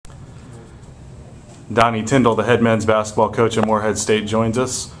Donnie Tyndall, the head men's basketball coach at Morehead State, joins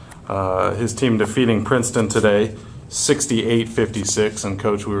us. His team defeating Princeton today, 68-56. And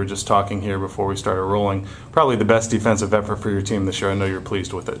Coach, we were just talking here before we started rolling. Probably the best defensive effort for your team this year. I know you're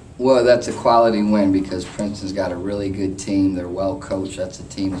pleased with it. Well, that's a quality win because Princeton's got a really good team. They're well coached. That's a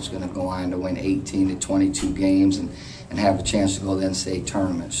team that's going to go on to win 18 to 22 games and have a chance to go to the NCAA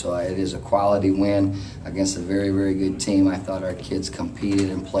tournament. So it is a quality win against a very, very good team. I thought our kids competed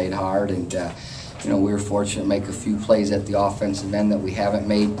and played hard, and we were fortunate to make a few plays at the offensive end that we haven't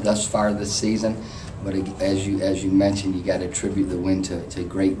made thus far this season. But as you mentioned, you got to attribute the win to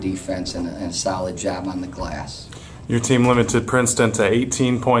great defense and a solid job on the glass. Your team limited Princeton to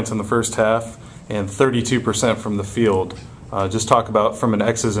 18 points in the first half and 32% from the field. Just talk about, from an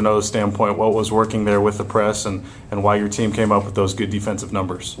X's and O's standpoint, what was working there with the press and why your team came up with those good defensive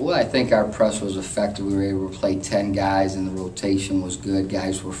numbers. Well, I think our press was effective. We were able to play 10 guys, and the rotation was good.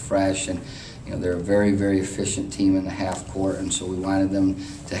 Guys were fresh, and they're a very, very efficient team in the half court, and so we wanted them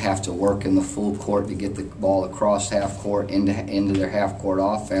to have to work in the full court to get the ball across half court into their half court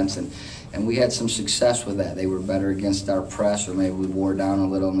offense, and we had some success with that. They were better against our press, or maybe we wore down a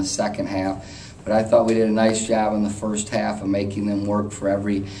little in the second half. But I thought we did a nice job in the first half of making them work for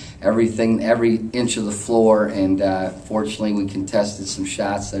every inch of the floor, and fortunately we contested some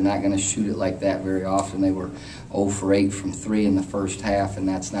shots. They're not going to shoot it like that very often. They were 0 for 8 from 3 in the first half, and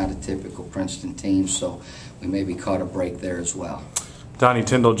that's not a typical Princeton team, so we maybe caught a break there as well. Donnie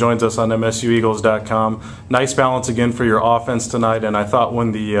Tyndall joins us on MSUEagles.com. Nice balance again for your offense tonight, and I thought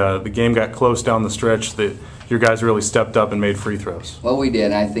when the game got close down the stretch that your guys really stepped up and made free throws. Well, we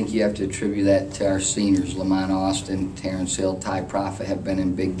did. I think you have to attribute that to our seniors. Lamont Austin, Terrence Hill, Ty Profit have been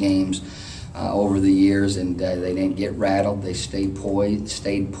in big games over the years, and they didn't get rattled. They stayed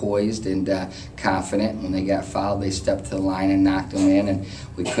poised and confident. When they got fouled, they stepped to the line and knocked them in, and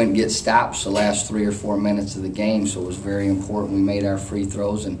we couldn't get stops the last 3 or 4 minutes of the game, so it was very important we made our free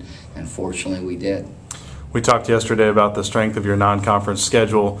throws, and fortunately we did. We talked yesterday about the strength of your non-conference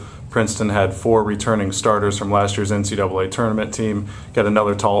schedule. Princeton had 4 returning starters from last year's NCAA tournament team. Got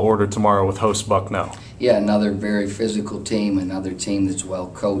another tall order tomorrow with host Bucknell. Yeah, another very physical team, another team that's well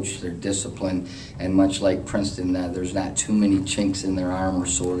coached. They're disciplined, and much like Princeton, there's not too many chinks in their armor,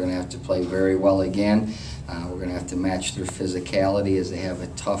 so we're going to have to play very well again. We're going to have to match their physicality, as they have a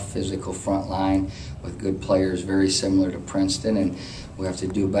tough physical front line with good players very similar to Princeton, and we have to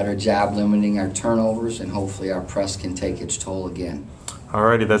do a better job limiting our turnovers, and hopefully our press can take its toll again. All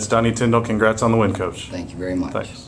righty, that's Donnie Tyndall. Congrats on the win, Coach. Thank you very much. Thanks.